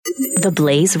The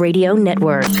Blaze Radio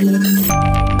Network.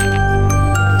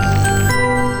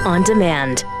 On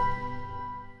demand.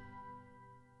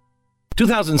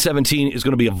 2017 is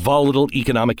going to be a volatile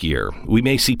economic year. We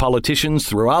may see politicians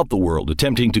throughout the world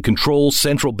attempting to control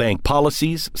central bank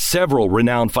policies. Several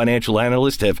renowned financial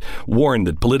analysts have warned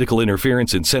that political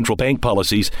interference in central bank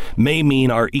policies may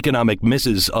mean our economic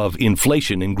misses of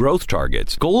inflation and growth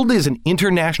targets. Gold is an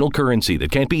international currency that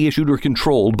can't be issued or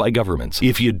controlled by governments.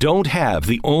 If you don't have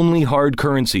the only hard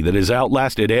currency that has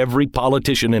outlasted every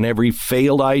politician and every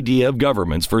failed idea of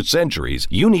governments for centuries,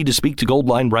 you need to speak to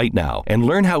Goldline right now and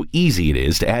learn how easy it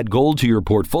is to add gold to your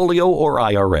portfolio or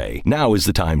IRA. Now is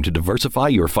the time to diversify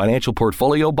your financial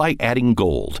portfolio by adding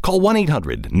gold. Call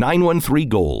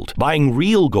 1-800-913-GOLD. Buying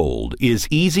real gold is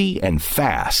easy and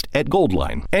fast at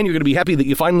Goldline. And you're going to be happy that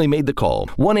you finally made the call.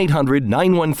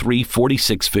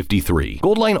 1-800-913-4653.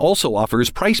 Goldline also offers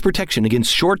price protection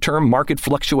against short-term market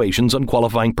fluctuations on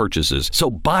qualifying purchases. So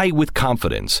buy with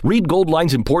confidence. Read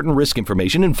Goldline's important risk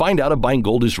information and find out if buying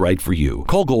gold is right for you.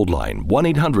 Call Goldline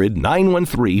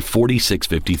 1-800-913-4653.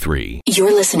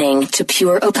 You're listening to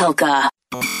Pure Opelka.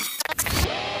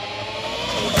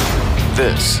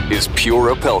 This is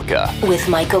Pure Opelka. With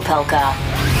Mike Opelka.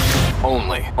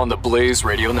 Only on the Blaze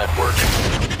Radio Network.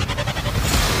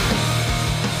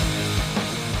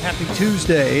 Happy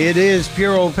Tuesday. It is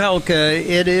Pure Opelka.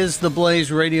 It is the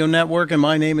Blaze Radio Network, and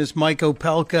my name is Mike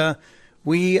Opelka.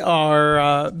 We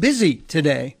are busy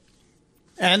today.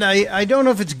 And I don't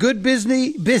know if it's good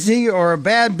busy or a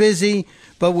bad busy,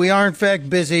 but we are in fact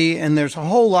busy, and there's a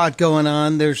whole lot going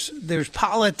on. There's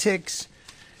politics,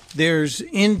 there's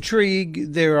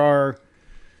intrigue, there are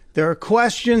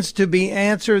questions to be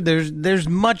answered. There's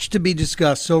much to be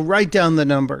discussed. So write down the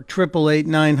number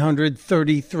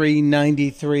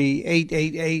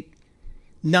 888-900-3393,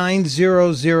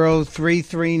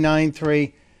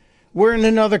 888-900-3393. We're in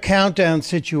another countdown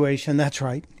situation. That's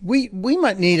right. We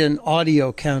might need an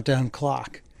audio countdown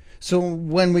clock. So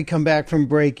when we come back from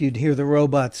break, you'd hear the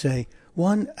robot say,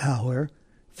 1 hour,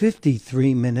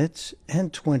 53 minutes,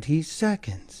 and 20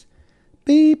 seconds.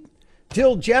 Beep.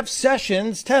 Till Jeff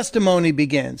Sessions' testimony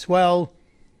begins. Well,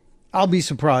 I'll be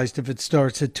surprised if it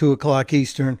starts at 2 o'clock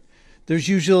Eastern. There's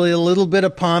usually a little bit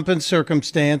of pomp and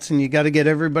circumstance, and you got to get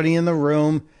everybody in the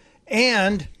room.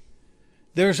 And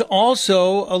there's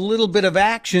also a little bit of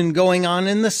action going on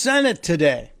in the Senate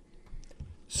today.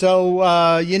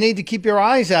 So you need to keep your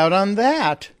eyes out on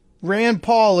that. Rand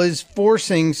Paul is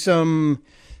forcing some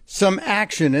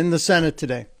action in the Senate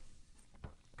today.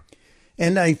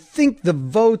 And I think the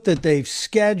vote that they've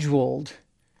scheduled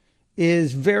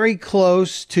is very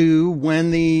close to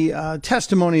when the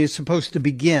testimony is supposed to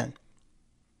begin.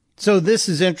 So this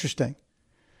is interesting.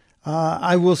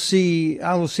 I will see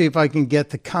if I can get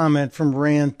the comment from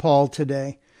Rand Paul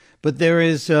today. But there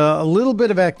is a little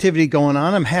bit of activity going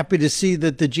on. I'm happy to see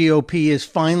that the GOP is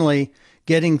finally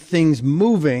getting things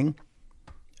moving.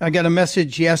 I got a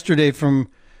message yesterday from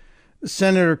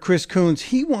Senator Chris Coons.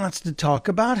 He wants to talk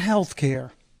about health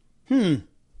care.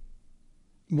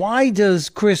 Why does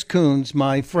Chris Coons,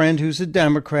 my friend who's a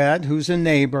Democrat, who's a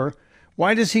neighbor,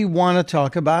 why does he want to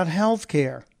talk about health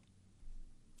care?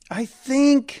 I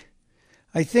think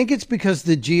it's because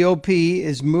the GOP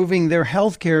is moving their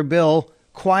health care bill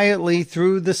quietly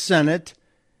through the Senate,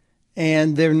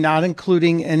 and they're not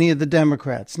including any of the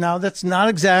Democrats. Now, that's not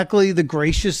exactly the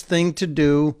gracious thing to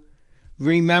do.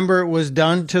 Remember, it was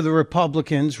done to the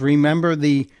Republicans. Remember,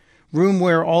 the room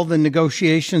where all the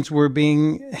negotiations were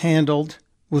being handled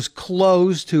was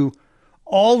closed to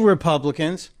all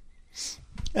Republicans.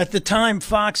 At the time,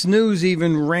 Fox News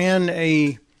even ran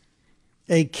a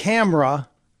camera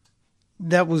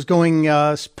that was going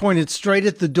pointed straight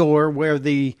at the door where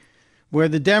the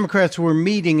Democrats were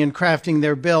meeting and crafting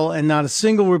their bill, and not a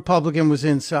single Republican was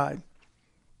inside.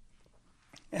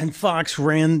 And Fox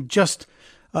ran just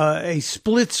a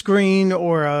split screen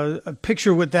or a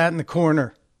picture with that in the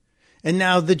corner. And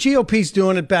now the GOP's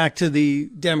doing it back to the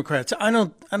Democrats. I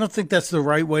don't think that's the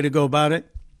right way to go about it.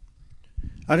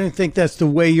 I don't think that's the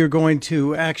way you're going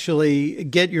to actually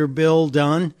get your bill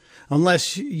done,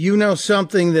 unless you know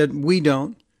something that we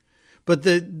don't. But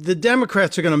the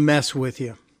Democrats are going to mess with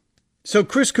you. So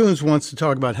Chris Coons wants to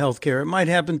talk about health care. It might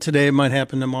happen today. It might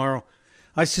happen tomorrow.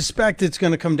 I suspect it's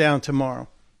going to come down tomorrow.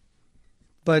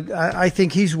 But I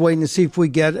think he's waiting to see if we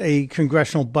get a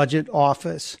Congressional Budget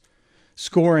Office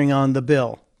scoring on the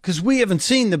bill. Because we haven't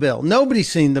seen the bill. Nobody's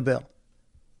seen the bill.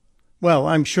 Well,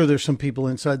 I'm sure there's some people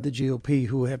inside the GOP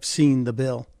who have seen the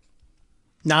bill.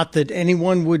 Not that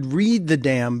anyone would read the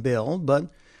damn bill, but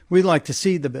we'd like to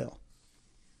see the bill.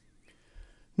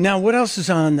 Now, what else is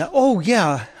on that? Oh,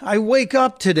 yeah. I wake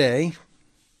up today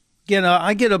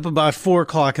I get up about 4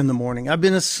 o'clock in the morning. I've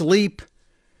been asleep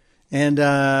and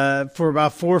for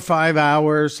about 4 or 5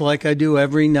 hours like I do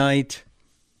every night.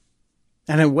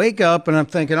 And I wake up and I'm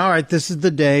thinking, all right, this is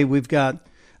the day. We've got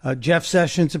Jeff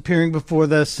Sessions appearing before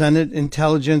the Senate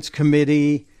Intelligence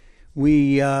Committee.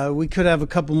 We could have a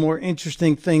couple more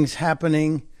interesting things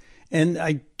happening. And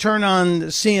I turn on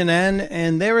CNN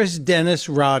and there is Dennis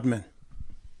Rodman.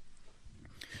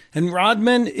 And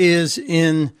Rodman is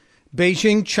in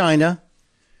Beijing, China,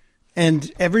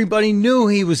 and everybody knew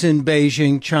he was in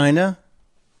Beijing, China,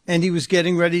 and he was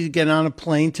getting ready to get on a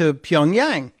plane to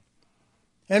Pyongyang.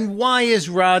 And why is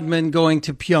Rodman going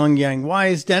to Pyongyang? Why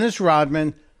is Dennis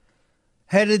Rodman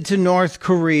headed to North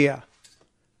Korea?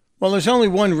 Well, there's only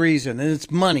one reason, and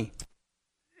it's money.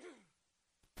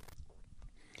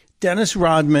 Dennis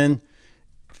Rodman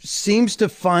seems to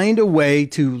find a way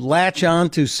to latch on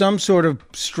to some sort of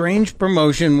strange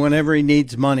promotion whenever he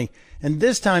needs money. And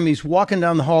this time he's walking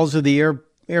down the halls of the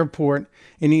airport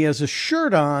and he has a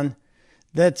shirt on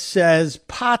that says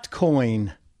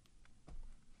Potcoin.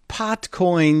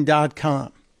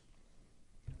 Potcoin.com.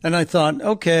 And I thought,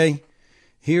 okay,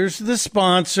 here's the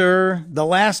sponsor. The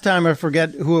last time, I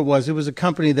forget who it was a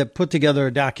company that put together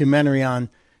a documentary on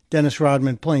Dennis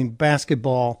Rodman playing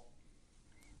basketball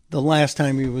the last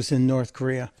time he was in North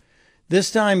Korea. This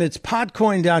time it's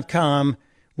Potcoin.com,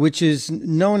 which is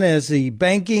known as the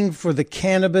banking for the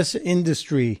cannabis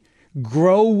industry.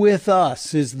 Grow with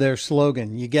us is their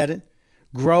slogan. You get it?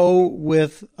 Grow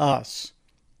with us.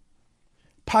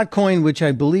 Potcoin, which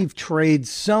I believe trades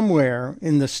somewhere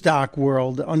in the stock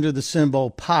world under the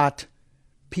symbol POT,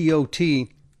 P-O-T.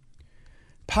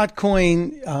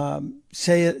 Potcoin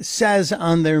says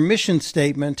on their mission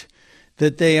statement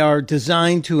that they are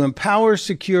designed to empower,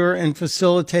 secure, and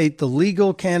facilitate the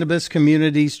legal cannabis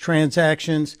community's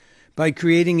transactions by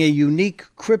creating a unique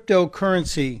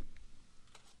cryptocurrency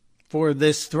for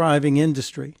this thriving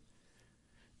industry.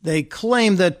 They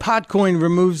claim that Potcoin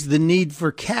removes the need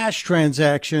for cash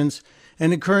transactions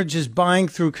and encourages buying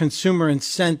through consumer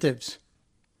incentives.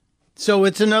 So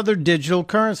it's another digital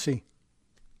currency.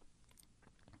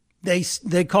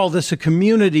 They call this a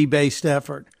community-based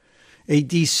effort, a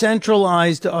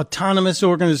decentralized autonomous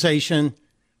organization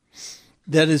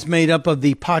that is made up of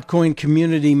the Potcoin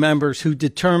community members who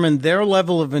determine their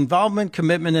level of involvement,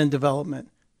 commitment, and development.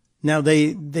 Now,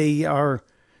 these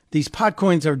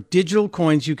Potcoins are digital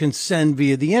coins you can send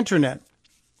via the internet.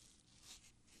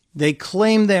 They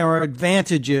claim there are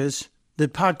advantages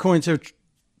that Potcoins are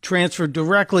transferred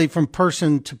directly from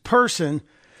person to person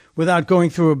without going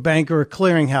through a bank or a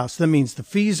clearinghouse. That means the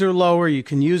fees are lower, you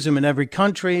can use them in every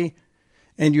country,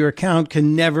 and your account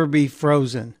can never be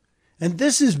frozen. And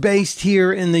this is based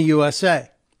here in the USA.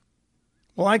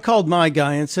 Well, I called my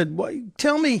guy and said, well,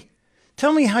 tell me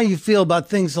how you feel about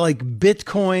things like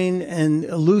Bitcoin and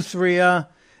Eleutheria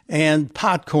and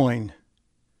Potcoin.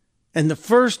 And the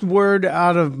first word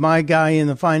out of my guy in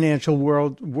the financial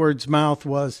world's mouth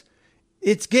was,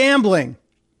 it's gambling.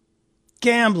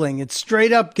 Gambling. It's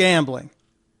straight up gambling.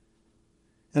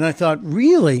 And I thought,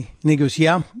 really? And he goes,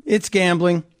 yeah, it's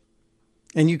gambling.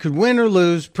 And you could win or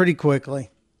lose pretty quickly.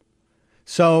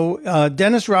 So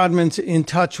Dennis Rodman's in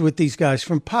touch with these guys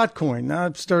from Potcoin. Now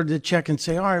I've started to check and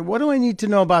say, all right, what do I need to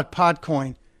know about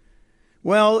Potcoin?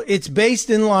 Well, it's based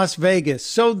in Las Vegas.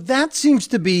 So that seems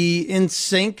to be in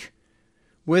sync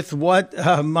with what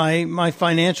my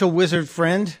financial wizard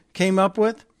friend came up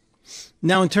with.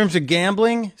 Now, in terms of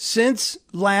gambling, since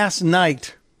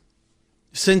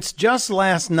just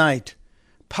last night,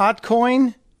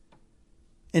 Potcoin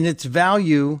and its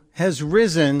value has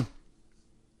risen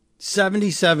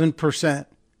 77%.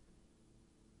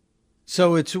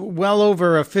 So it's well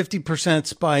over a 50%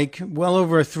 spike, well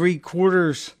over a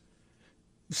 3/4,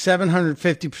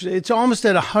 750%. It's almost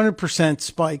at 100%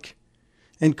 spike,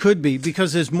 and could be,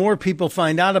 because as more people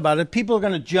find out about it, people are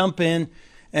going to jump in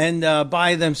and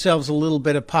buy themselves a little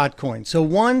bit of Potcoin. So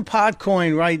one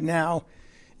Potcoin right now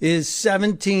is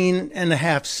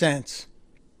 17.5 cents.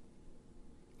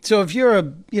 So if you're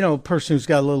a person who's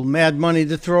got a little mad money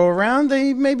to throw around,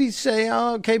 they maybe say,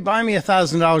 oh, okay, buy me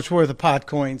 $1,000 worth of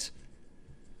Potcoins.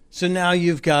 So now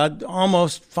you've got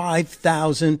almost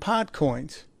 5,000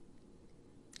 Potcoins.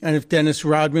 And if Dennis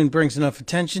Rodman brings enough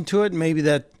attention to it, maybe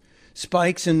that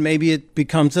spikes and maybe it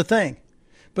becomes a thing.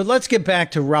 But let's get back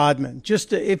to Rodman.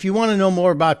 Just if you want to know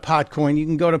more about Potcoin, you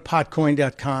can go to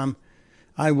potcoin.com.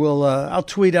 I'll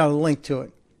tweet out a link to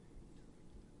it.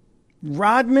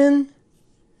 Rodman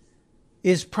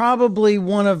is probably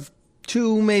one of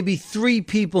 2, maybe 3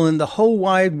 people in the whole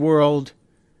wide world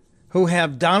who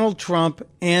have Donald Trump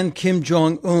and Kim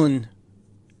Jong-un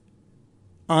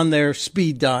on their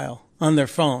speed dial. on their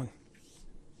phone.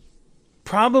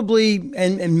 Probably,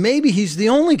 and maybe he's the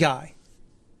only guy.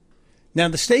 Now,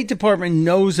 the State Department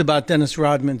knows about Dennis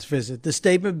Rodman's visit. The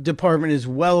State Department is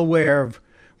well aware of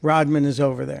Rodman is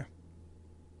over there.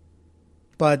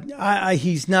 But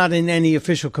he's not in any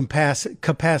official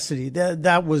capacity.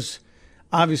 That was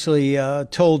obviously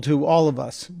told to all of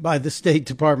us by the State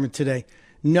Department today.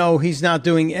 No, he's not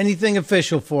doing anything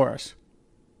official for us.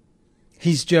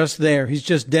 He's just there. He's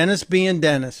just Dennis being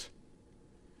Dennis.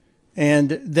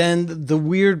 And then the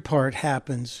weird part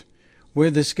happens where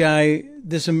this guy,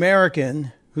 this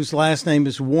American, whose last name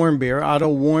is Warmbier,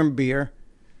 Otto Warmbier,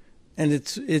 and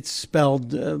it's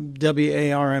spelled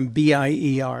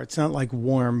Warmbier. It's not like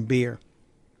warm beer,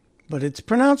 but it's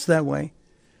pronounced that way.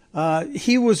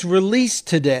 He was released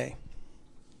today.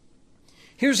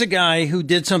 Here's a guy who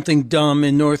did something dumb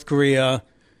in North Korea,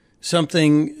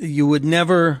 something you would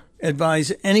never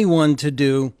advise anyone to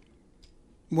do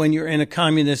when you're in a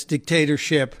communist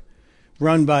dictatorship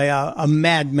run by a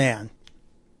madman.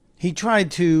 He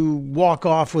tried to walk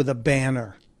off with a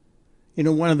banner,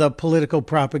 one of the political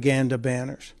propaganda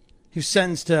banners. He was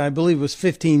sentenced to, I believe it was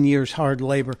 15 years hard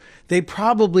labor. They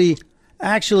probably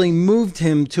actually moved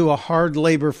him to a hard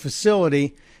labor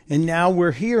facility, and now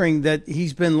we're hearing that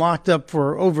he's been locked up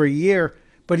for over a year,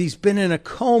 but he's been in a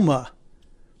coma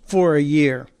for a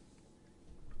year.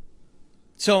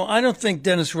 So I don't think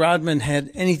Dennis Rodman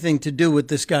had anything to do with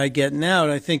this guy getting out.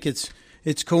 I think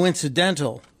it's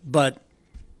coincidental, but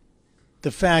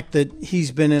the fact that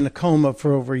he's been in a coma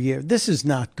for over a year, this is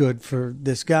not good for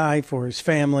this guy, for his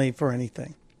family, for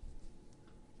anything.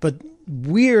 But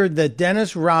weird that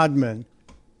Dennis Rodman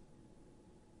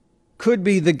could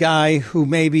be the guy who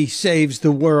maybe saves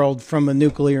the world from a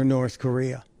nuclear North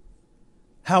Korea.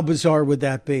 How bizarre would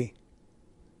that be?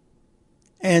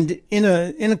 And in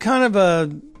a kind of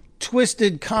a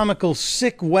twisted, comical,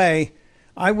 sick way,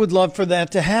 I would love for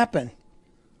that to happen.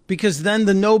 Because then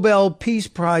the Nobel Peace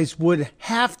Prize would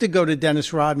have to go to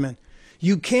Dennis Rodman.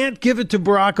 You can't give it to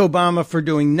Barack Obama for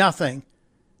doing nothing.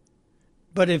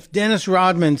 But if Dennis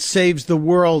Rodman saves the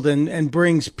world and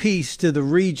brings peace to the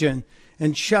region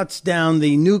and shuts down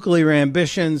the nuclear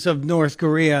ambitions of North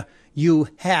Korea, you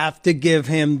have to give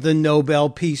him the Nobel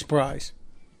Peace Prize.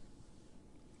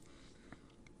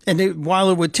 And while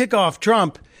it would tick off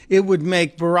Trump, it would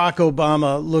make Barack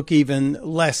Obama look even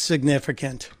less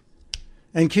significant.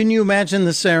 And can you imagine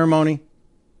the ceremony?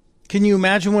 Can you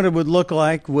imagine what it would look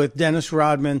like with Dennis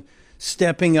Rodman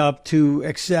stepping up to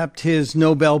accept his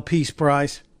Nobel Peace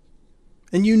Prize?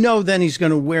 And then he's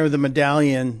going to wear the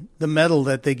medallion, the medal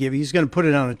that they give. He's going to put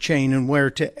it on a chain and wear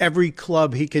it to every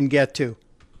club he can get to.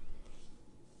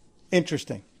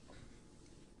 Interesting.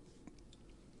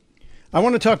 I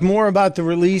want to talk more about the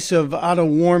release of Otto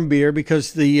Warmbier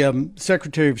because the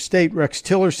Secretary of State, Rex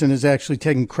Tillerson, is actually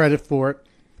taking credit for it.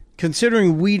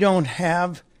 Considering we don't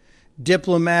have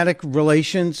diplomatic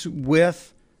relations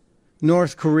with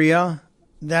North Korea,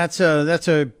 that's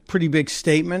a pretty big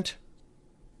statement.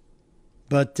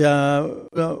 But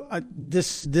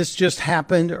this just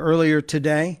happened earlier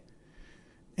today,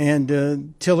 and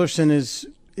Tillerson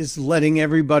is letting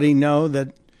everybody know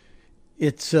that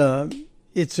it's a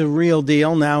real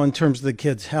deal now in terms of the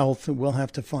kids' health. We'll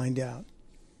have to find out.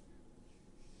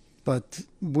 But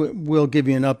we'll give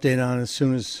you an update on it as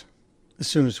soon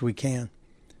as we can.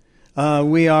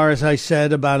 We are, as I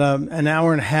said, about an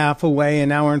hour and a half away,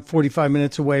 an hour and 45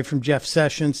 minutes away from Jeff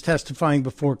Sessions testifying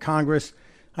before Congress.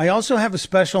 I also have a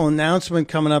special announcement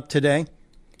coming up today.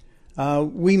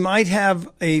 We might have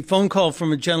a phone call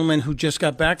from a gentleman who just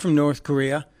got back from North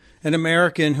Korea, an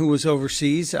American who was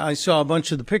overseas. I saw a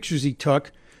bunch of the pictures he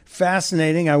took.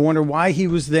 Fascinating. I wonder why he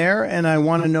was there, and I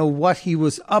want to know what he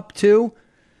was up to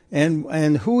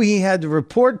and who he had to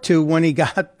report to when he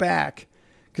got back,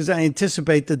 because I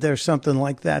anticipate that there's something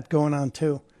like that going on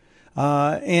too.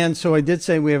 And so I did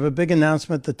say we have a big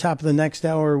announcement at the top of the next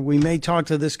hour. We may talk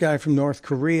to this guy from North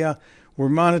Korea. We're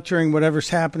monitoring whatever's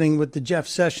happening with the Jeff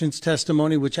Sessions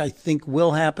testimony, which I think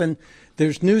will happen.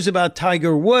 There's news about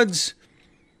Tiger Woods,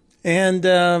 and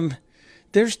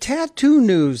there's tattoo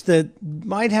news that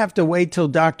might have to wait till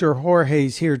Dr.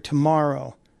 Jorge's here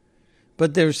tomorrow.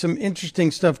 But there's some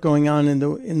interesting stuff going on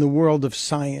in the world of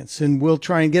science, and we'll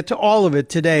try and get to all of it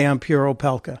today on Pure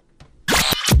Opelka.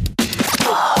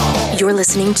 You're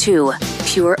listening to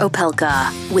Pure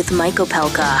Opelka with Mike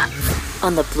Opelka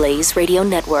on the Blaze Radio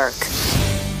Network.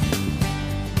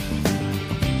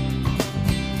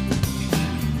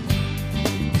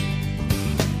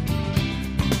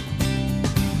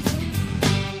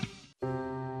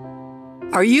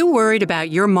 Are you worried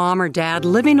about your mom or dad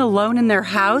living alone in their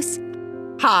house?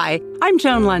 Hi, I'm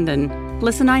Joan London.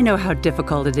 Listen, I know how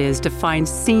difficult it is to find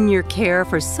senior care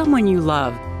for someone you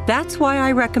love. That's why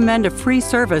I recommend a free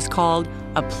service called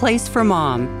A Place for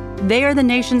Mom. They are the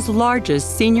nation's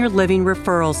largest senior living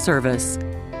referral service.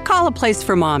 Call A Place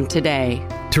for Mom today.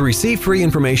 To receive free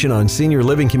information on senior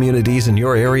living communities in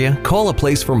your area, call A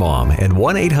Place for Mom at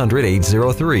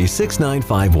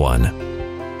 1-800-803-6951.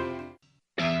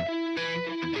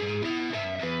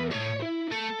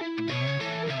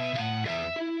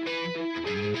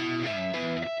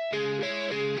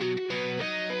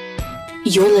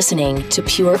 You're listening to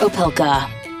Pure Opelka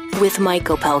with Mike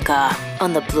Opelka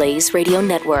on the Blaze Radio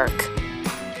Network.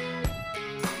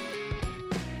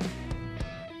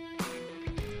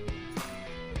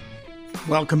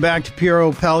 Welcome back to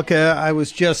Pure Opelka. I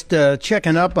was just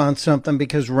checking up on something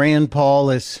because Rand Paul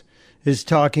is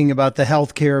talking about the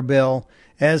health care bill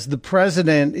as the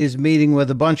president is meeting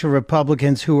with a bunch of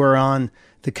Republicans who are on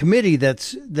the committee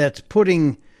that's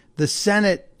putting the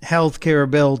Senate health care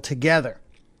bill together.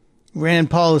 Rand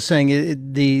Paul is saying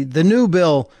the new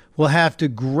bill will have to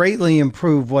greatly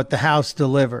improve what the House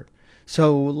delivered.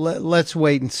 So let's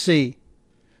wait and see.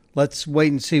 Let's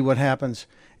wait and see what happens.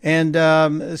 And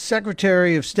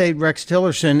Secretary of State Rex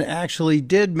Tillerson actually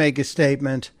did make a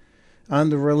statement on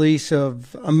the release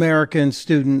of American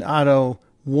student Otto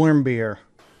Warmbier.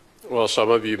 Well, some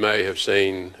of you may have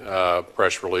seen a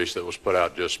press release that was put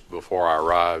out just before I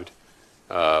arrived,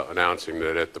 announcing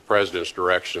that at the President's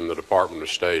direction, the Department of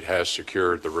State has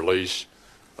secured the release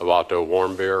of Otto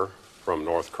Warmbier from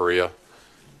North Korea.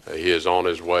 He is on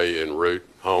his way en route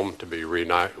home to be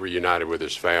reunited with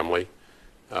his family.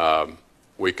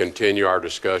 We continue our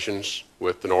discussions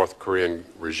with the North Korean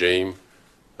regime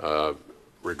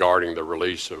regarding the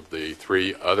release of the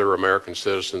 3 other American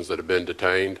citizens that have been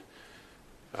detained.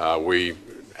 We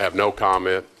have no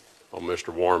comment on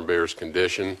Mr. Warmbier's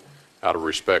condition out of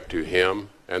respect to him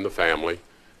and the family,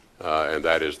 and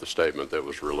that is the statement that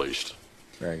was released.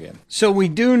 Very good. So we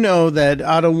do know that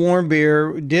Otto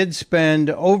Warmbier did spend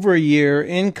over a year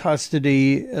in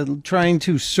custody trying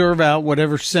to serve out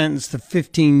whatever sentence, the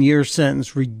 15-year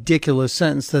sentence, ridiculous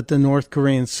sentence that the North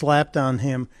Koreans slapped on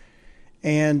him.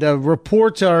 And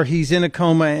reports are he's in a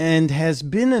coma and has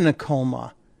been in a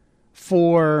coma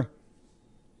for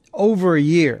over a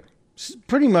year,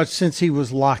 pretty much since he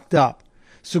was locked up.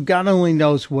 So God only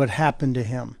knows what happened to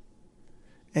him.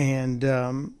 And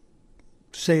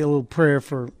say a little prayer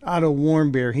for Otto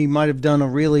Warmbier. He might have done a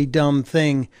really dumb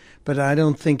thing, but I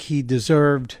don't think he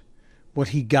deserved what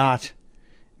he got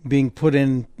being put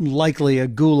in likely a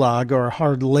gulag or a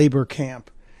hard labor camp.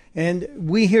 And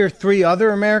we hear 3 other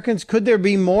Americans. Could there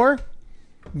be more?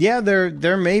 Yeah,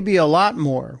 there may be a lot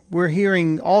more. We're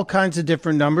hearing all kinds of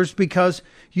different numbers because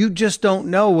you just don't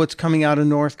know what's coming out of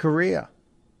North Korea.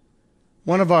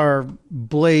 One of our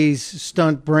Blaze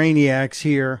stunt brainiacs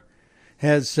here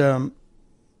has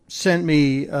sent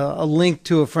me a link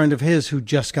to a friend of his who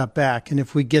just got back. And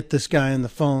if we get this guy on the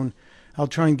phone, I'll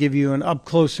try and give you an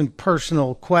up-close and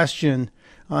personal question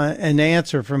and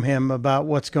answer from him about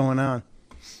what's going on.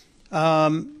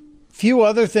 Few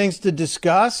other things to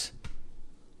discuss.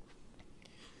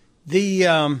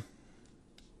 The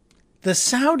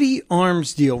Saudi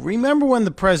arms deal. Remember when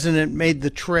the president made the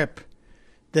trip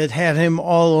that had him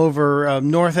all over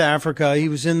North Africa? He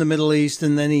was in the Middle East,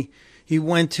 and then he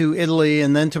went to Italy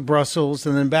and then to Brussels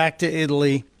and then back to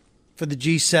Italy for the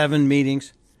G7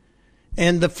 meetings.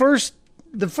 And the first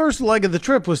leg of the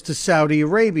trip was to Saudi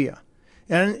Arabia.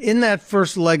 And in that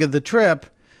first leg of the trip,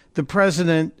 the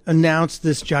president announced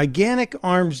this gigantic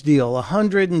arms deal,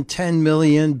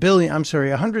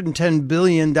 $110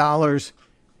 billion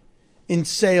in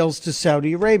sales to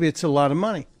Saudi Arabia. It's a lot of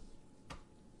money.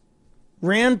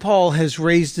 Rand Paul has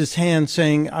raised his hand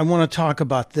saying, I want to talk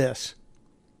about this.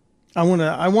 I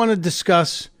want to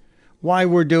discuss why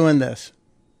we're doing this.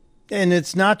 And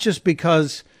it's not just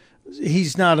because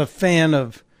he's not a fan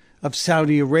of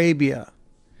Saudi Arabia.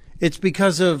 It's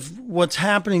because of what's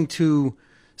happening to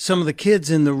some of the kids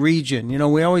in the region. You know,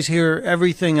 we always hear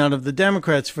everything out of the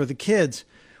Democrats for the kids.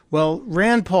 Well,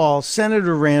 Rand Paul,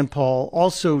 Senator Rand Paul,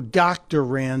 also Dr.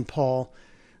 Rand Paul,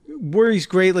 worries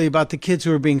greatly about the kids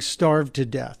who are being starved to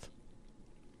death.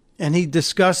 And he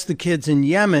discussed the kids in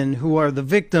Yemen who are the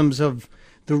victims of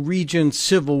the region's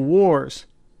civil wars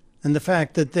and the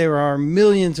fact that there are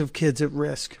millions of kids at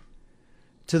risk,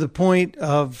 to the point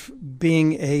of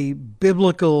being a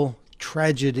biblical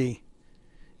tragedy,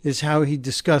 is how he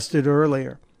discussed it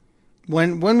earlier.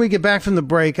 When we get back from the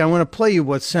break, I want to play you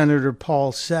what Senator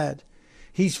Paul said.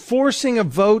 He's forcing a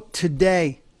vote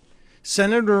today.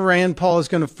 Senator Rand Paul is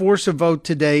going to force a vote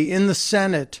today in the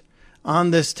Senate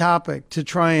on this topic to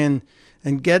try and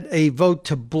get a vote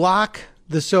to block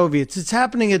the Soviets. It's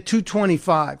happening at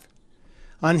 225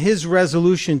 on his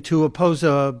resolution to oppose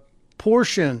a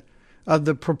portion of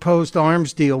the proposed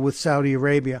arms deal with Saudi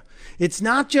Arabia. It's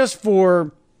not just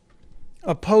for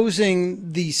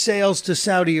opposing the sales to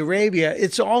Saudi Arabia.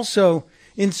 It's also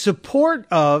in support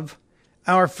of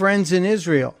our friends in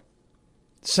Israel.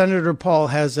 Senator Paul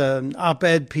has an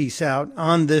op-ed piece out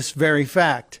on this very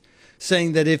fact,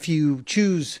 saying that if you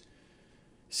choose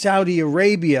Saudi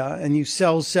Arabia and you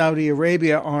sell Saudi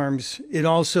Arabia arms, it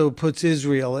also puts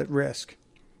Israel at risk.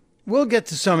 We'll get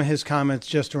to some of his comments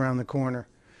just around the corner.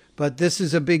 But this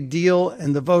is a big deal,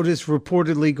 and the vote is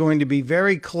reportedly going to be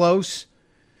very close,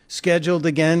 scheduled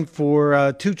again for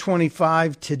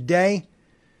 225 today,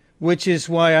 which is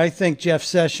why I think Jeff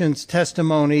Sessions'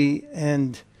 testimony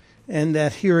and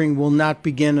that hearing will not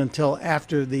begin until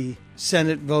after the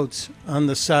Senate votes on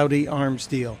the Saudi arms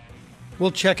deal.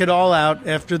 We'll check it all out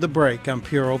after the break on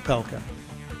Pure Opelka.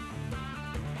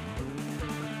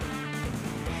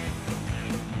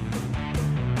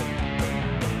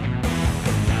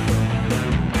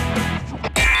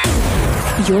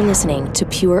 You're listening to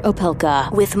Pure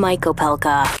Opelka with Mike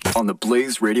Opelka on the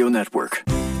Blaze Radio Network.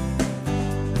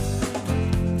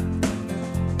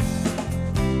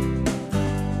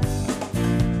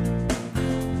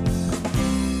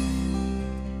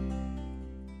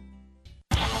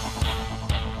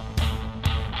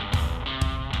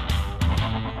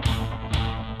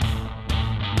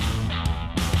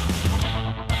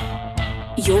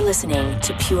 You're listening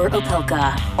to Pure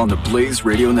Opelka on the Blaze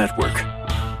Radio Network.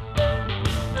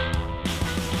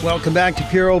 Welcome back to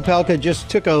Pure Opelka. Just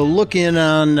took a look in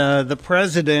on the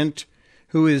president,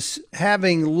 who is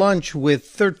having lunch with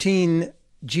 13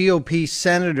 GOP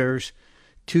senators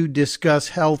to discuss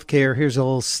health care. Here's a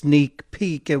little sneak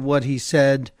peek at what he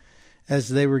said as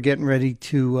they were getting ready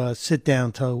to sit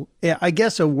down to, I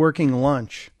guess, a working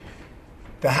lunch.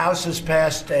 The House has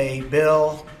passed a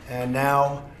bill, and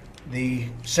now the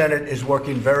Senate is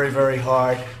working very, very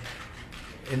hard,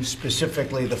 and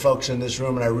specifically the folks in this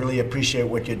room, and I really appreciate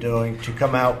what you're doing, to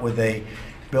come out with a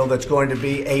bill that's going to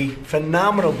be a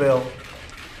phenomenal bill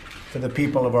for the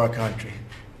people of our country.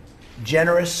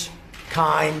 Generous,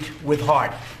 kind, with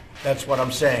heart. That's what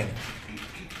I'm saying.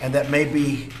 And that may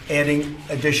be adding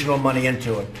additional money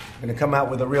into it. I'm going to come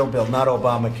out with a real bill, not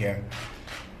Obamacare.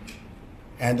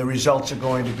 And the results are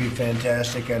going to be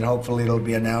fantastic, and hopefully it'll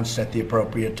be announced at the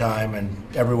appropriate time, and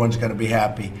everyone's going to be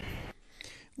happy.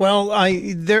 Well,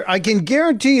 I can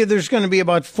guarantee you there's going to be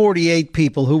about 48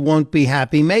 people who won't be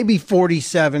happy, maybe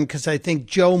 47, because I think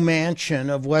Joe Manchin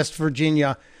of West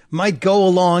Virginia might go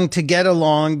along to get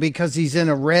along because he's in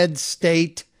a red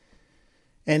state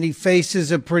and he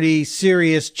faces a pretty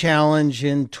serious challenge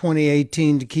in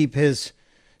 2018 to keep his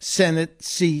Senate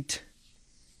seat.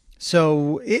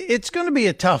 So it's going to be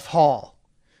a tough haul.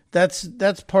 That's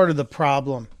part of the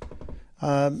problem.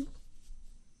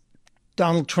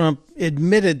 Donald Trump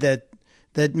admitted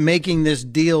that making this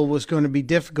deal was going to be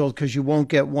difficult because you won't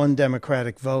get one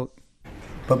Democratic vote.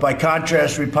 But by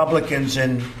contrast, Republicans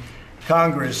in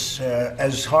Congress,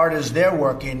 as hard as they're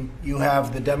working, you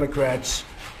have the Democrats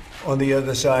on the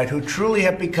other side who truly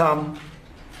have become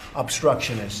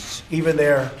obstructionists. Even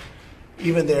their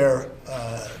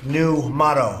new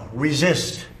motto,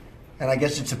 resist. And I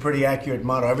guess it's a pretty accurate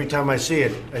motto. Every time I see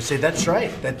it, I say, that's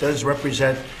right. That does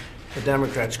represent the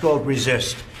Democrats. It's called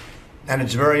resist. And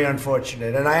it's very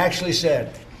unfortunate. And I actually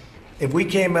said, if we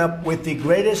came up with the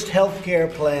greatest health care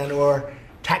plan or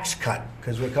tax cut,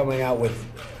 because we're coming out with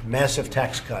massive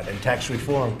tax cut and tax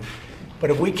reform,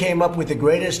 but if we came up with the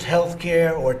greatest health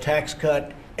care or tax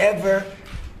cut ever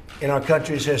in our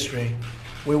country's history,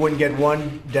 we wouldn't get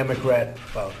one Democrat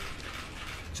vote.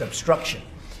 It's obstruction.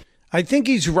 I think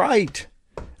he's right.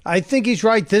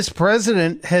 This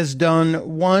president has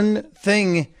done one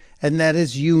thing, and that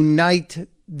is unite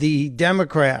the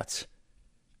Democrats.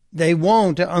 They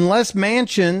won't unless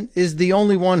Manchin is the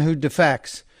only one who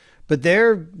defects. But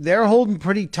they're holding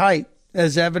pretty tight,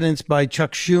 as evidenced by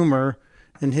Chuck Schumer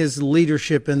and his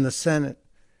leadership in the Senate.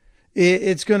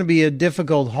 It's going to be a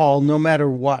difficult haul no matter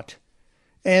what.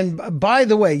 And by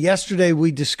the way, yesterday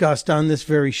we discussed on this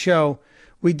very show,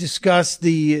 we discussed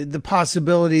the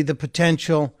possibility, the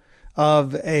potential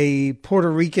of a Puerto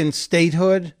Rican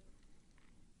statehood.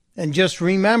 And just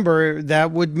remember,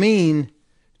 that would mean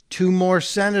 2 more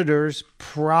senators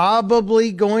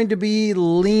probably going to be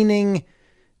leaning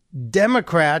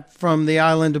Democrat from the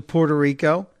island of Puerto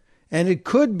Rico. And it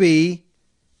could be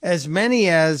as many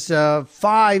as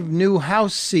 5 new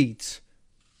House seats.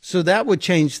 So that would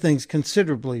change things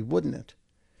considerably, wouldn't it?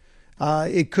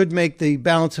 It could make the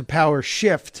balance of power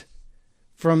shift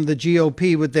from the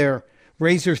GOP with their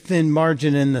razor-thin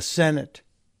margin in the Senate.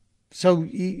 So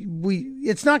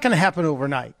it's not going to happen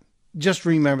overnight. Just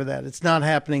remember that. It's not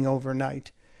happening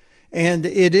overnight. And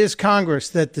it is Congress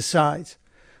that decides.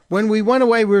 When we went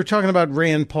away, we were talking about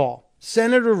Rand Paul.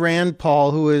 Senator Rand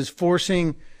Paul, who is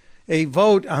forcing a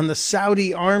vote on the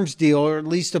Saudi arms deal, or at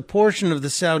least a portion of the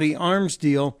Saudi arms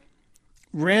deal.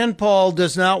 Rand Paul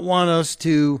does not want us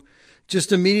to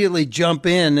just immediately jump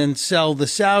in and sell the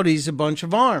Saudis a bunch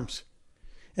of arms.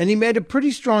 And he made a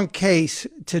pretty strong case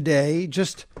today,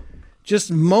 just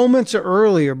moments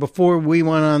earlier before we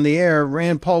went on the air.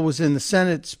 Rand Paul was in the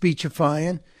Senate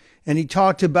speechifying, and he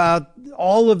talked about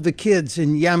all of the kids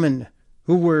in Yemen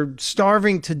who were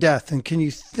starving to death. And can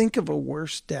you think of a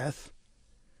worse death?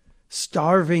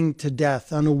 Starving to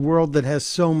death on a world that has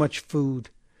so much food.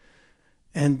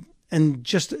 And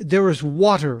just there was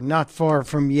water not far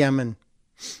from Yemen,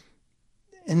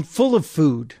 and full of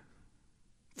food,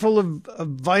 full of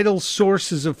vital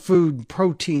sources of food,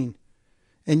 protein.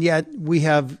 And yet we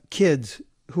have kids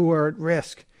who are at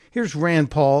risk. Here's Rand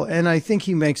Paul, and I think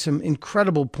he makes some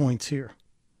incredible points here.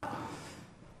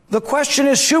 The question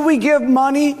is, should we give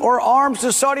money or arms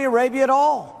to Saudi Arabia at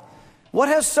all? What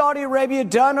has Saudi Arabia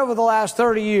done over the last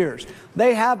 30 years?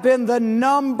 They have been the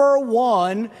number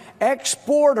one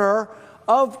exporter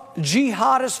of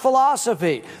jihadist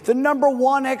philosophy, the number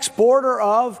one exporter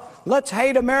of let's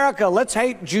hate America, let's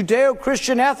hate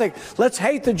Judeo-Christian ethic, let's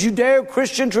hate the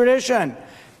Judeo-Christian tradition.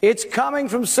 It's coming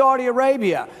from Saudi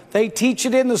Arabia. They teach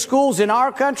it in the schools in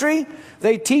our country.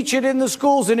 They teach it in the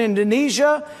schools in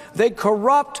Indonesia. They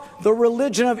corrupt the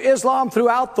religion of Islam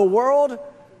throughout the world.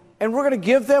 And we're going to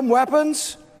give them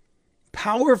weapons?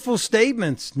 Powerful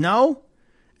statements, no?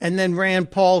 And then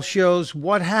Rand Paul shows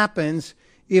what happens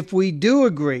if we do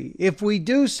agree, if we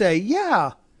do say,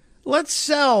 yeah, let's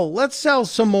sell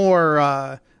some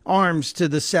more arms to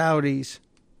the Saudis.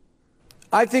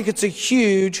 I think it's a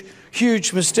huge,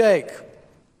 huge mistake.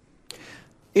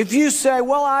 If you say,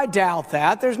 well, I doubt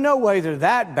that, there's no way they're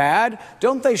that bad.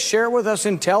 Don't they share with us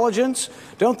intelligence?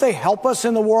 Don't they help us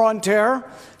in the war on terror?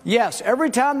 Yes, every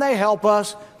time they help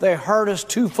us, they hurt us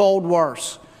twofold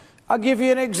worse. I'll give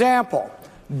you an example.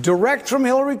 Direct from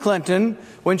Hillary Clinton,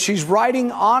 when she's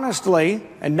writing honestly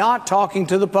and not talking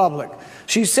to the public.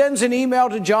 She sends an email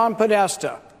to John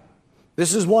Podesta.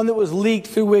 This is one that was leaked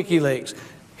through WikiLeaks.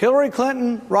 Hillary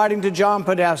Clinton writing to John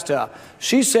Podesta.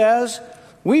 She says,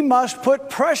 we must put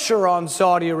pressure on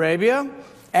Saudi Arabia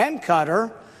and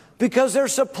Qatar because they're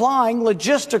supplying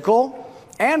logistical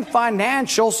and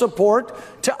financial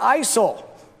support to ISIL.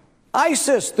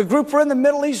 ISIS, the group we're in the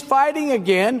Middle East fighting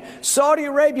again, Saudi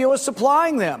Arabia was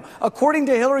supplying them. According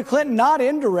to Hillary Clinton, not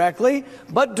indirectly,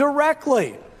 but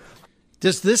directly.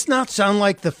 Does this not sound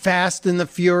like the Fast and the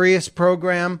Furious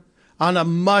program on a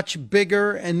much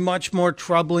bigger and much more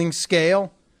troubling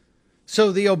scale?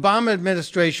 So the Obama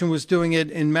administration was doing it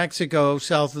in Mexico,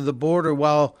 south of the border,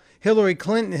 while Hillary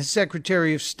Clinton, his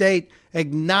Secretary of State,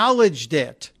 acknowledged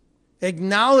it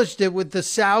with the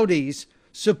Saudis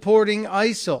supporting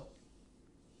ISIL.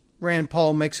 Rand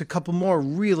Paul makes a couple more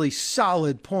really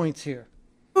solid points here.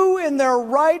 Who in their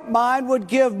right mind would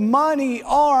give money,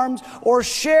 arms, or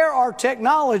share our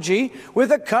technology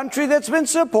with a country that's been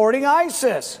supporting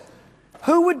ISIS?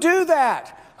 Who would do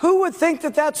that? Who would think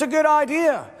that that's a good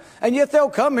idea? And yet they'll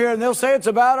come here and they'll say it's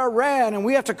about Iran and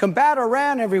we have to combat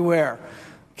Iran everywhere.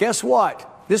 Guess what?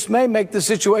 This may make the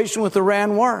situation with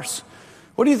Iran worse.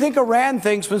 What do you think Iran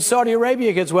thinks when Saudi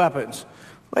Arabia gets weapons?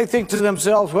 They think to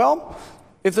themselves, well,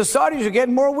 if the Saudis are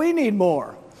getting more, we need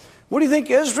more. What do you think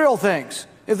Israel thinks?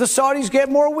 If the Saudis get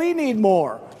more, we need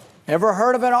more. Ever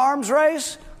heard of an arms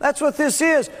race? That's what this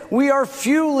is. We are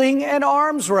fueling an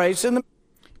arms race in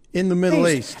the Middle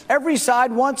East. Every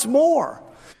side wants more.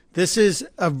 This is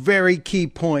a very key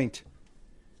point.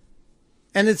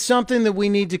 And it's something that we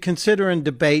need to consider and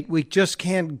debate. We just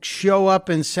can't show up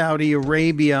in Saudi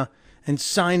Arabia and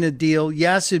sign a deal.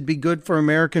 Yes, it'd be good for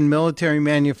American military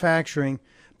manufacturing,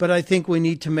 but I think we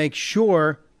need to make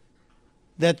sure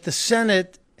that the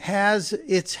Senate has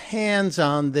its hands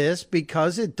on this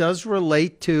because it does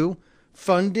relate to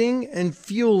funding and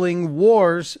fueling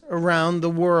wars around the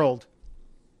world.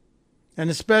 And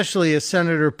especially, as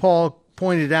Senator Paul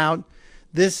pointed out,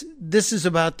 this is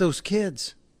about those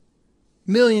kids.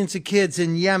 Millions of kids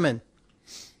in Yemen.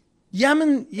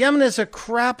 Yemen is a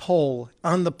crap hole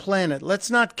on the planet. Let's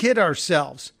not kid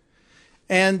ourselves.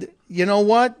 And you know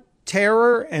what?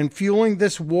 Terror and fueling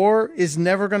this war is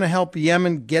never going to help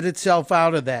Yemen get itself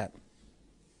out of that.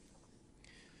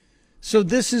 So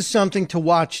this is something to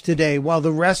watch today while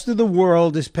the rest of the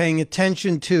world is paying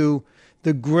attention to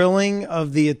the grilling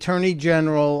of the Attorney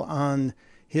General on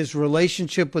his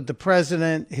relationship with the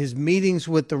president, his meetings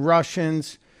with the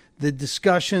Russians, the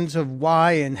discussions of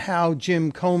why and how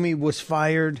Jim Comey was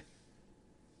fired.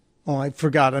 Oh, I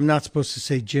forgot. I'm not supposed to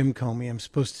say Jim Comey. I'm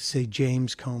supposed to say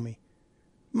James Comey.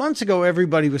 Months ago,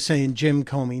 everybody was saying Jim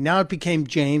Comey. Now it became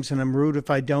James, and I'm rude if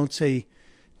I don't say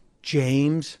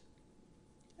James.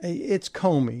 It's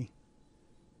Comey,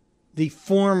 the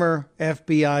former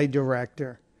FBI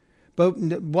director.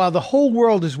 But while the whole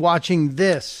world is watching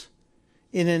this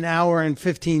in an hour and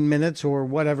 15 minutes or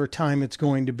whatever time it's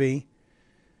going to be,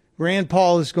 Rand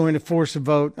Paul is going to force a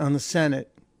vote on the Senate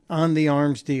on the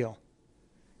arms deal.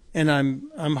 And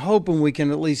I'm hoping we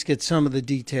can at least get some of the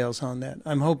details on that.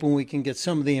 I'm hoping we can get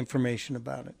some of the information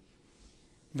about it.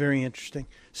 Very interesting.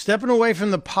 Stepping away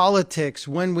from the politics,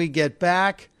 when we get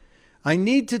back, I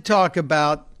need to talk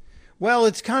about, well,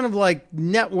 it's kind of like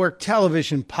network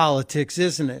television politics,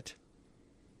 isn't it?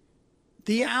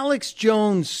 The Alex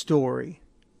Jones story.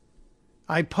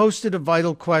 I posted a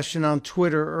vital question on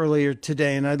Twitter earlier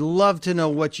today, and I'd love to know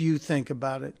what you think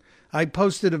about it. I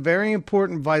posted a very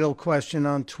important vital question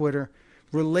on Twitter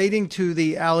relating to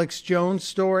the Alex Jones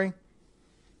story.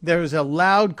 There's a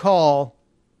loud call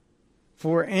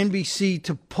for NBC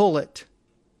to pull it.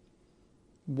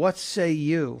 What say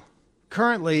you?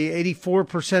 Currently,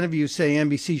 84% of you say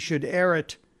NBC should air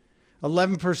it.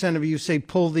 11% of you say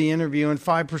pull the interview, and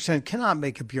 5% cannot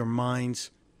make up your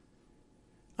minds.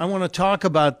 I want to talk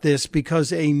about this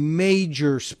because a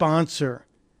major sponsor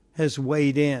has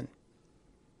weighed in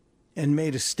and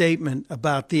made a statement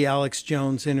about the Alex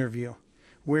Jones interview.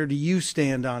 Where do you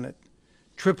stand on it?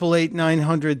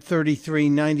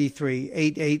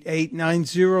 888-900-3393,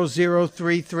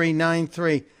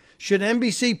 888-900-3393. Should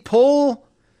NBC pull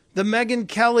the Megyn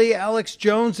Kelly Alex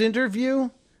Jones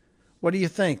interview? What do you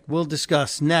think? We'll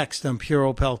discuss next on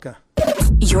Pure Opelka.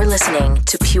 You're listening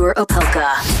to Pure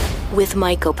Opelka with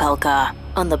Mike Opelka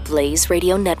on the Blaze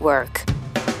Radio Network.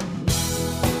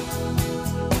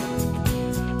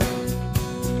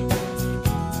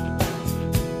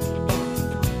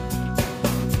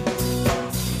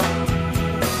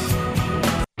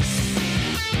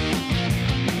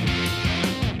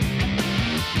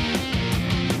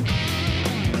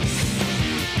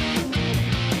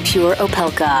 Pure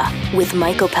Opelka with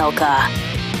Mike Opelka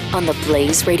on the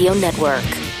Blaze Radio Network.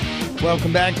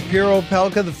 Welcome back to Pure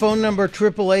Opelka. The phone number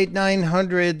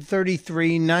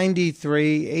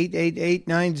 888-900-3393,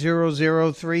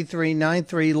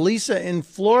 888-900-3393. Lisa in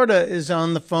Florida is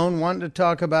on the phone wanting to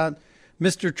talk about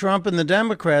Mr. Trump and the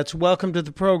Democrats. Welcome to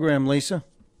the program, Lisa.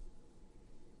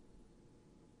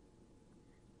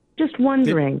 Just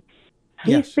wondering,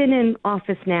 Yes. he's been in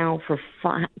office now for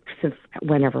 5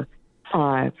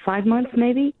 months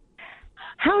maybe.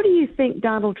 How do you think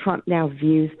Donald Trump now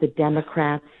views the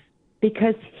Democrats?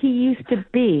 Because he used to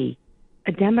be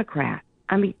a Democrat.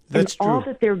 I mean, That's and all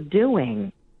true. that they're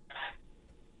doing.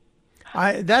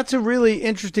 That's a really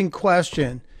interesting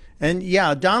question. And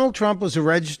yeah, Donald Trump was a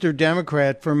registered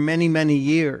Democrat for many, many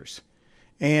years.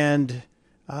 And,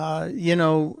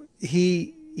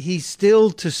 he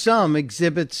still to some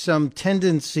exhibits some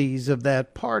tendencies of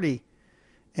that party.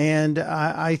 And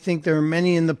I think there are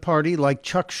many in the party, like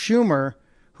Chuck Schumer,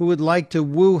 who would like to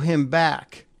woo him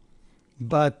back.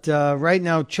 But right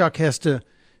now, Chuck has to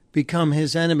become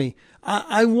his enemy.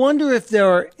 I wonder if there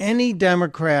are any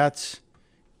Democrats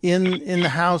in the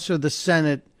House or the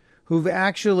Senate who've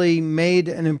actually made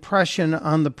an impression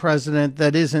on the president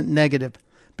that isn't negative,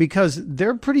 because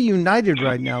they're pretty united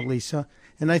right now, Lisa.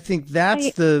 And I think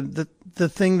that's the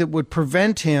thing that would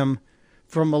prevent him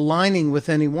from aligning with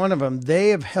any one of them. They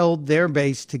have held their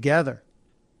base together.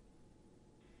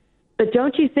 But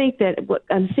don't you think that what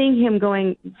I'm seeing him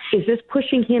going, is this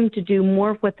pushing him to do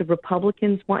more of what the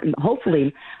Republicans want, and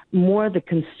hopefully more the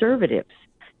conservatives,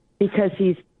 because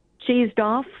he's cheesed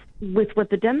off with what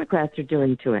the Democrats are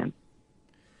doing to him?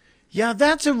 Yeah,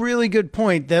 that's a really good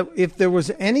point, that if there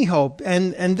was any hope,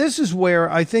 and this is where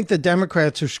I think the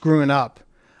Democrats are screwing up.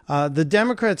 The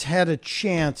Democrats had a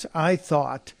chance, I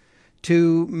thought,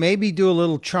 to maybe do a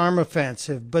little charm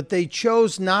offensive, but they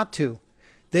chose not to.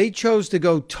 They chose to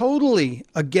go totally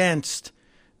against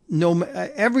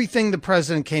everything the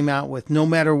president came out with, no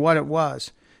matter what it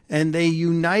was. And they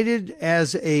united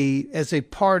as a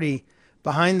party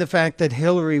behind the fact that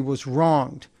Hillary was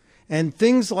wronged. And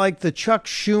things like the Chuck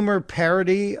Schumer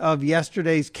parody of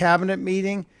yesterday's cabinet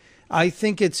meeting, I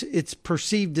think it's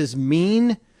perceived as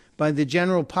mean by the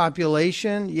general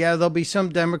population. Yeah, there'll be some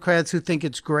Democrats who think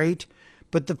it's great,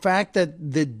 but the fact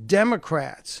that the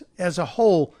Democrats as a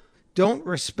whole don't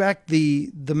respect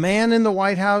the man in the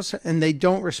White House, and they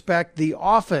don't respect the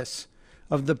office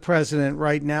of the president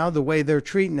right now, the way they're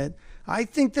treating it, I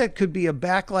think that could be a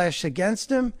backlash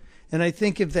against him. And I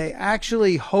think if they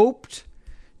actually hoped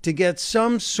to get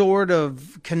some sort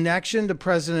of connection to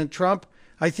President Trump,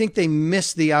 I think they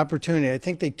missed the opportunity. I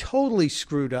think they totally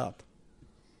screwed up.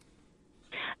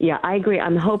 Yeah, I agree.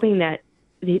 I'm hoping that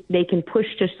they can push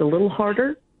just a little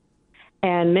harder,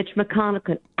 and Mitch McConnell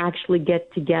can actually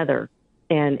get together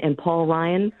and Paul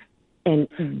Ryan and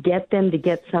get them to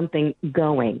get something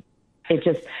going. It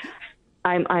just,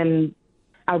 I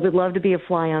would love to be a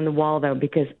fly on the wall though,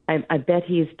 because I bet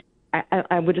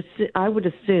I would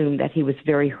assume that he was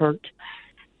very hurt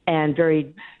and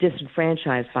very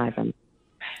disenfranchised by them.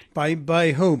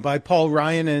 By who? By Paul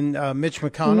Ryan and Mitch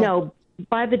McConnell? No,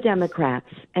 by the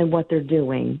Democrats and what they're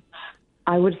doing.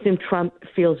 I would assume Trump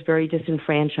feels very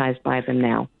disenfranchised by them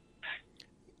now.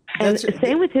 And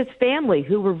same with his family,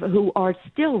 who are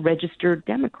still registered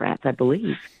Democrats, I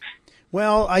believe.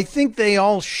 Well, I think they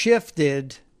all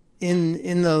shifted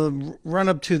in the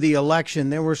run-up to the election.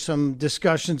 There were some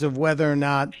discussions of whether or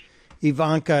not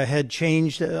Ivanka had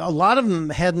changed. A lot of them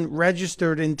hadn't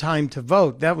registered in time to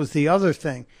vote. That was the other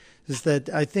thing, is that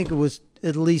I think it was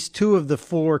at least 2 of the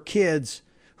 4 kids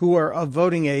who are of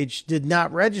voting age did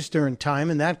not register in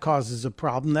time, and that causes a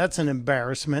problem. That's an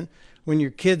embarrassment when your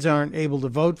kids aren't able to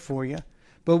vote for you.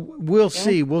 But we'll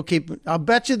see. We'll keep. I'll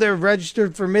bet you they're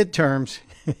registered for midterms.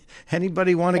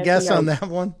 Anybody want to guess on that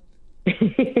one?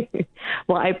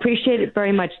 Well, I appreciate it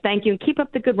very much. Thank you. And keep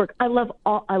up the good work. I love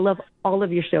all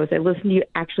of your shows. I listen to you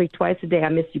actually twice a day. I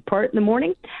miss you part in the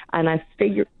morning, and I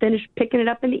finish picking it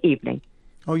up in the evening.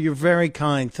 Oh, you're very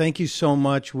kind. Thank you so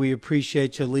much. We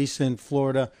appreciate you, Lisa in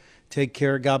Florida. Take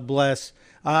care. God bless.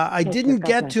 I didn't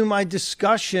get to my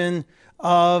discussion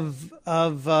of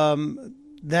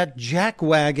that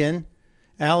jackwagon,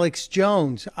 Alex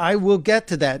Jones. I will get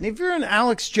to that. And if you're an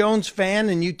Alex Jones fan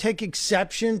and you take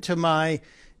exception to my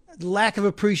lack of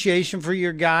appreciation for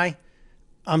your guy,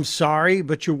 I'm sorry,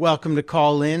 but you're welcome to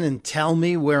call in and tell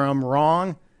me where I'm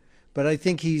wrong. But I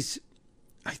think he's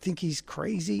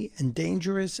crazy and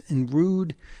dangerous and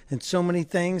rude and so many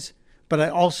things. But I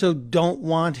also don't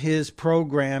want his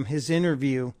program, his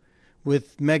interview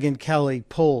with Megyn Kelly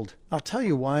pulled. I'll tell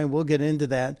you why. We'll get into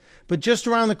that. But just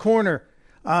around the corner,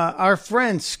 our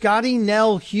friend Scotty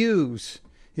Nell Hughes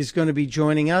is going to be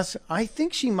joining us. I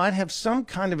think she might have some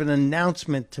kind of an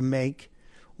announcement to make,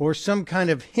 or some kind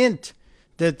of hint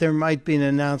that there might be an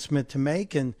announcement to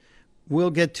make. And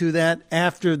we'll get to that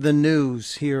after the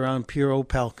news here on Pure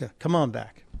Opelka. Come on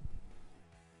back.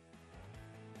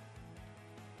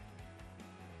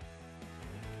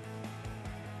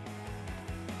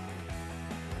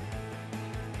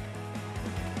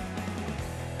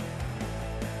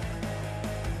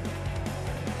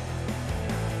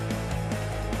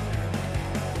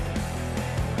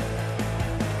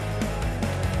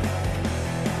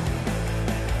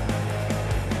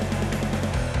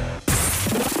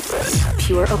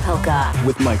 Pure Opelka.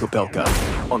 With Mike Opelka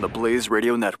on the Blaze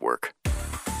Radio Network.